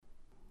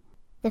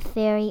the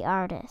Fairy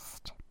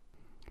Artist.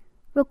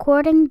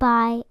 Recording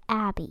by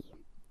Abby.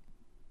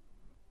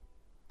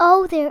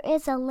 Oh, there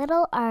is a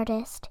little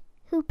artist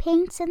who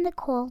paints in the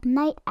cold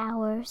night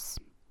hours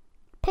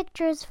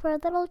pictures for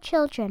little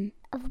children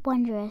of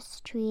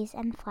wondrous trees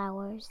and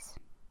flowers.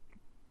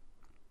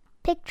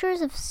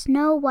 Pictures of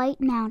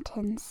snow-white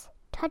mountains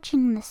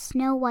touching the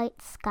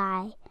snow-white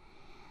sky.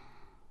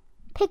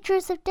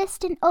 Pictures of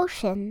distant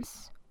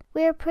oceans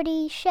where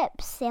pretty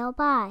ships sail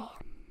by.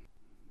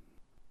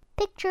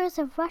 Pictures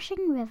of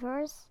rushing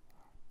rivers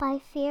by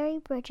fairy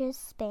bridges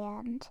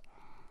spanned.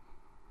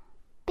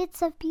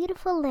 Bits of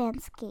beautiful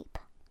landscape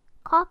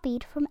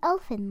copied from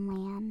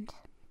Elfinland.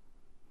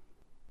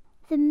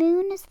 The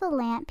moon is the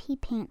lamp he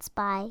paints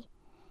by,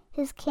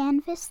 his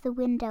canvas the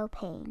window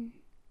pane.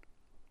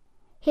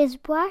 His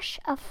brush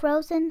a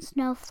frozen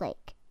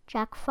snowflake,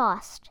 Jack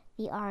Frost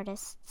the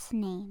artist's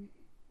name.